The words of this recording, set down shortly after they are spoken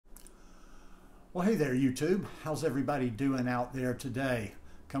Well, hey there, YouTube. How's everybody doing out there today?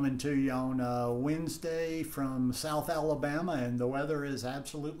 Coming to you on Wednesday from South Alabama, and the weather is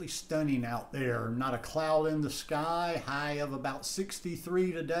absolutely stunning out there. Not a cloud in the sky, high of about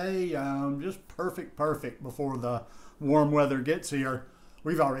 63 today. Just perfect before the warm weather gets here.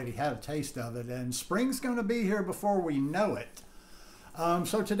 We've already had a taste of it, and spring's going to be here before we know it.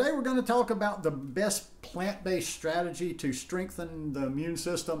 So today we're going to talk about the best plant-based strategy to strengthen the immune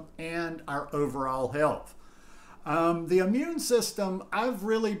system and our overall health. The immune system,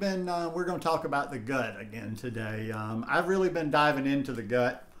 we're going to talk about the gut again today. I've really been diving into the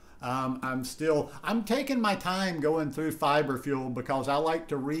gut. I'm taking my time going through Fiber Fuel because I like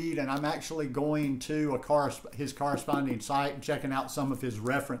to read, and I'm actually going to his corresponding site and checking out some of his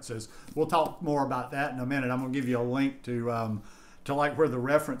references. We'll talk more about that in a minute. I'm going to give you a link to like where the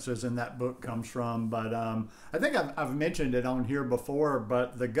references in that book comes from. But I think I've mentioned it on here before,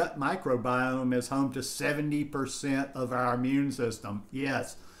 but the gut microbiome is home to 70% of our immune system.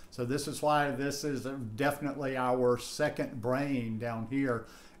 Yes. So this is why this is definitely our second brain down here.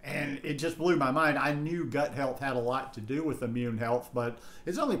 And it just blew my mind. I knew gut health had a lot to do with immune health, but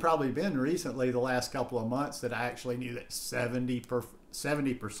it's only probably been recently, the last couple of months, that I actually knew that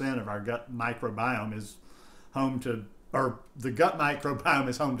 70% of our gut microbiome is home to, or the gut microbiome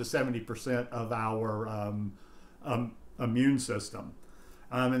is home to 70% of our immune system.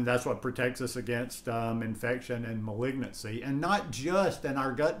 And that's what protects us against infection and malignancy. And not just in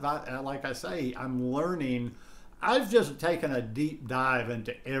our gut, like I say, I've just taken a deep dive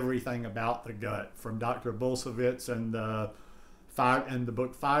into everything about the gut, from Dr. Bulsiewicz and the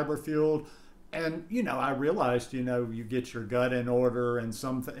book Fiber Fuel. And, I realized, you get your gut in order and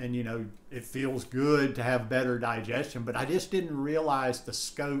it feels good to have better digestion, but I just didn't realize the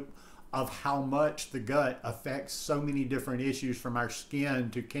scope of how much the gut affects so many different issues, from our skin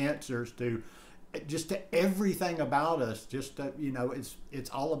to cancers to everything about us. It's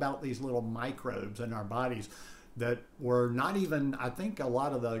all about these little microbes in our bodies that were not even, I think a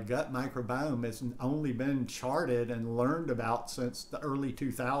lot of the gut microbiome has only been charted and learned about since the early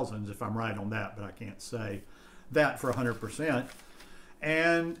 2000s, if I'm right on that, but I can't say that for 100%.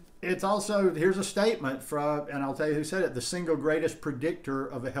 And it's also, here's a statement from, and I'll tell you who said it: the single greatest predictor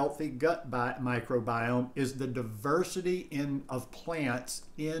of a healthy gut microbiome is the diversity of plants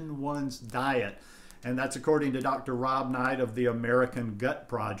in one's diet. And that's according to Dr. Rob Knight of the American Gut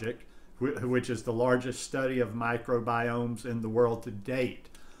Project, which is the largest study of microbiomes in the world to date.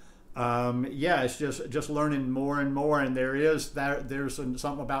 It's just learning more and more, and there's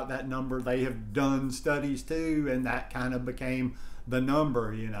something about that number. They have done studies too, and that kind of became the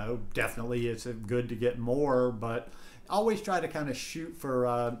number. Definitely it's good to get more, but always try to kind of shoot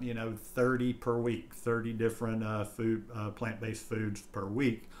for 30 per week, 30 different plant-based foods per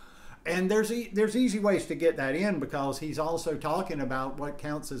week. And there's easy ways to get that in, because he's also talking about what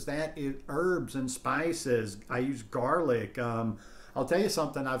counts as that is herbs and spices. I use garlic. I'll tell you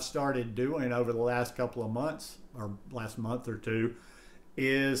something I've started doing over the last couple of months, or last month or two,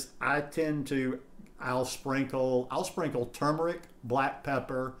 is I'll sprinkle turmeric, black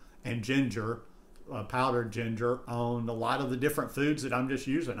pepper, and ginger, powdered ginger, on a lot of the different foods that I'm just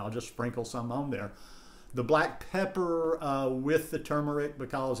using. I'll just sprinkle some on there. The black pepper with the turmeric,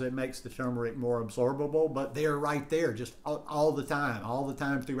 because it makes the turmeric more absorbable, but they're right there just all the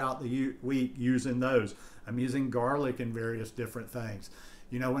time throughout the week using those. I'm using garlic in various different things.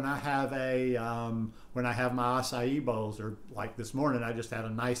 When I have my acai bowls, or like this morning, I just had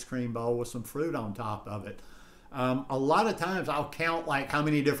an ice cream bowl with some fruit on top of it. A lot of times I'll count like how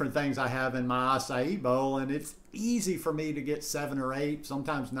many different things I have in my acai bowl, and it's easy for me to get 7 or 8,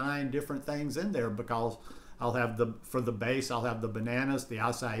 sometimes 9 different things in there, because I'll have for the base, I'll have the bananas, the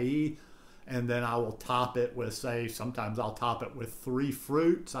acai, and then I will top it with, sometimes I'll top it with 3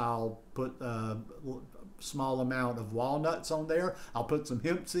 fruits. I'll put a small amount of walnuts on there. I'll put some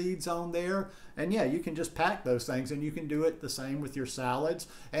hemp seeds on there. And yeah, you can just pack those things, and you can do it the same with your salads.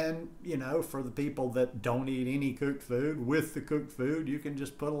 And, for the people that don't eat any cooked food, with the cooked food, you can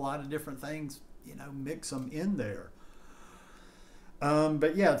just put a lot of different things, mix them in there.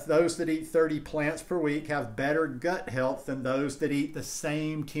 But yeah, those that eat 30 plants per week have better gut health than those that eat the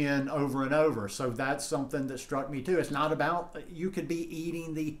same 10 over and over. So that's something that struck me too. It's not about, you could be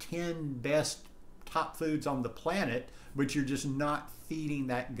eating the 10 best top foods on the planet, but you're just not feeding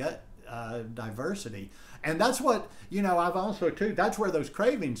that gut diversity. And that's what, I've also too, that's where those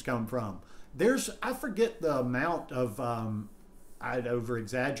cravings come from. I forget the amount of, I'd over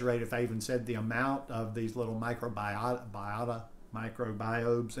exaggerate if I even said the amount of these little microbiota,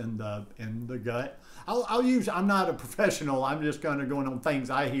 microbiomes in the gut. I'm not a professional. I'm just kind of going on things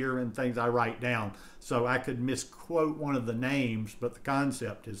I hear and things I write down. So I could misquote one of the names, but the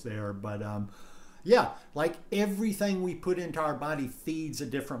concept is there. But yeah, like everything we put into our body feeds a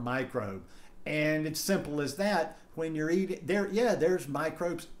different microbe. And it's simple as that. When you're eating, there's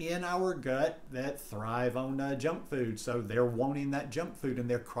microbes in our gut that thrive on junk food. So they're wanting that junk food and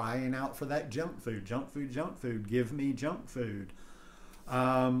they're crying out for that junk food. Junk food, junk food, give me junk food.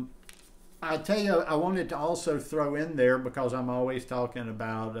 I tell you, I wanted to also throw in there, because I'm always talking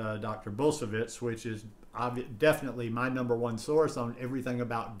about Dr. Bulsiewicz, which is definitely my #1 source on everything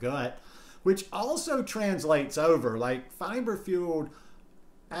about gut, which also translates over. Like Fiber Fueled,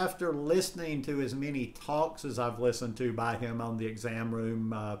 after listening to as many talks as I've listened to by him on the Exam Room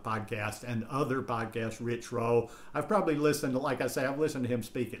podcast and other podcasts, Rich Roll, I've probably listened to, like I say, I've listened to him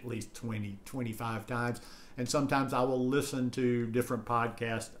speak at least 20, 25 times. And sometimes I will listen to different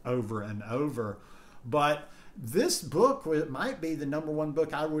podcasts over and over. But this book might be the #1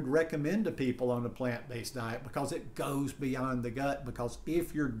 book I would recommend to people on a plant-based diet, because it goes beyond the gut. Because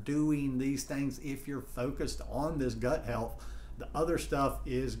if you're doing these things, if you're focused on this gut health, the other stuff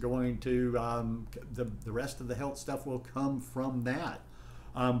is going to, the rest of the health stuff will come from that.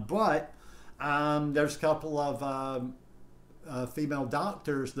 But there's a couple of female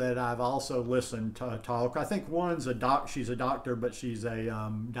doctors that I've also listened to talk. I think one's she's a doctor, but she's a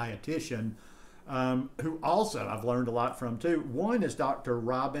dietitian, who also I've learned a lot from too. One is Dr.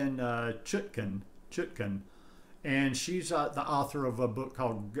 Robin Chutkan, and she's the author of a book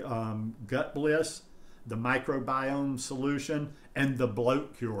called Gut Bliss, the Microbiome Solution, and the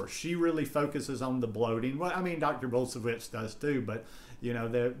Bloat Cure. She really focuses on the bloating. Well, I mean, Dr. Bulsiewicz does too, but you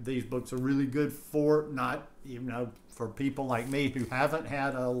know, these books are really good for for people like me who haven't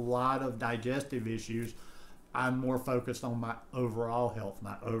had a lot of digestive issues. I'm more focused on my overall health,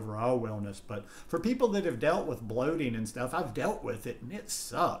 my overall wellness. But for people that have dealt with bloating and stuff, I've dealt with it and it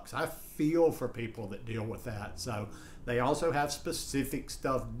sucks. I feel for people that deal with that. So they also have specific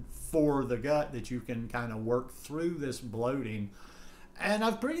stuff for the gut that you can kind of work through this bloating. And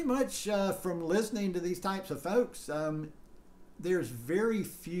I've pretty much, from listening to these types of folks, there's very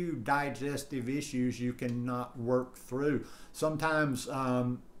few digestive issues you cannot work through. Sometimes,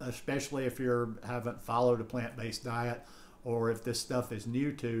 especially if you haven't followed a plant-based diet, or if this stuff is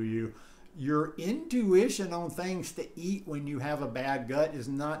new to you, your intuition on things to eat when you have a bad gut is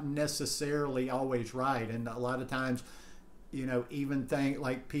not necessarily always right. And a lot of times, you know, even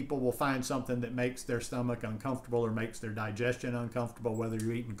like people will find something that makes their stomach uncomfortable or makes their digestion uncomfortable, whether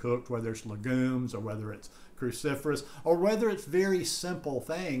you're eating cooked, whether it's legumes, or whether it's cruciferous, or whether it's very simple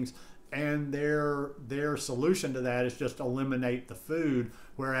things, and their solution to that is just eliminate the food.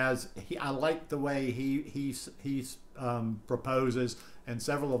 Whereas I like the way he proposes, and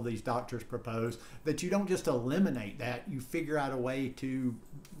several of these doctors propose, that you don't just eliminate that, you figure out a way to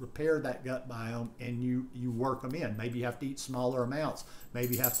repair that gut biome, and you work them in. Maybe you have to eat smaller amounts,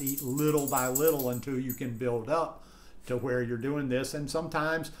 maybe you have to eat little by little until you can build up to where you're doing this. And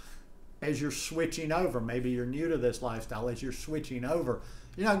sometimes as you're switching over, maybe you're new to this lifestyle, as you're switching over,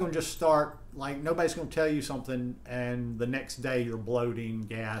 you're not going to just start, like, nobody's going to tell you something and the next day your bloating,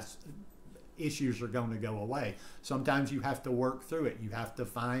 gas issues are going to go away. Sometimes you have to work through it. You have to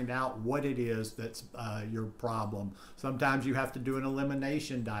find out what it is that's your problem. Sometimes you have to do an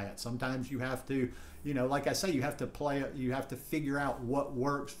elimination diet. Sometimes you have to, you know, like I say, you have to figure out what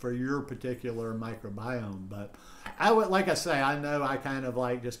works for your particular microbiome. But like I say, I know I kind of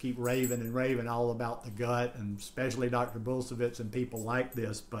like just keep raving and raving all about the gut, and especially Dr. Bulsiewicz and people like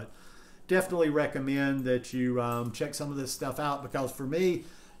this, but definitely recommend that you check some of this stuff out, because for me,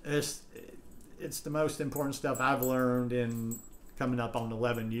 it's the most important stuff I've learned in coming up on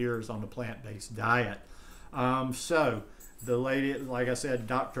 11 years on a plant-based diet. So the lady, like I said,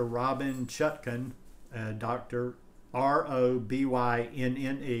 Dr. Robin Chutkan, Dr. Robynne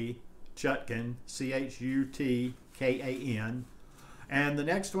Chutkan, Chutkan. And the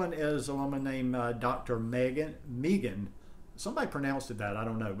next one is a woman named Dr. Megan. Somebody pronounced it that, I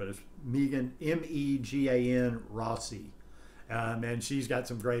don't know, but it's Megan, Megan Rossi. And she's got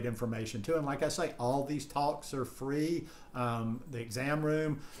some great information too. And like I say, all these talks are free. The Exam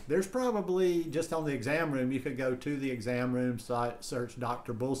Room, there's probably, just on the Exam Room, you could go to the Exam Room site, search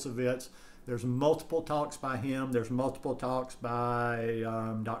Dr. Bulsiewicz. There's multiple talks by him. There's multiple talks by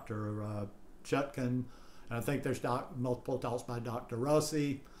Dr. Chutkan. And I think there's multiple talks by Dr.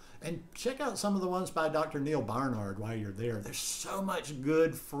 Rossi. And check out some of the ones by Dr. Neil Barnard while you're there. There's so much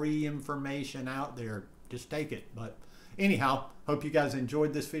good free information out there. Just take it. But anyhow, hope you guys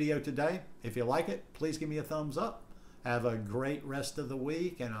enjoyed this video today. If you like it, please give me a thumbs up. Have a great rest of the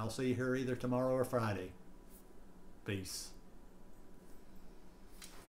week, and I'll see you here either tomorrow or Friday. Peace.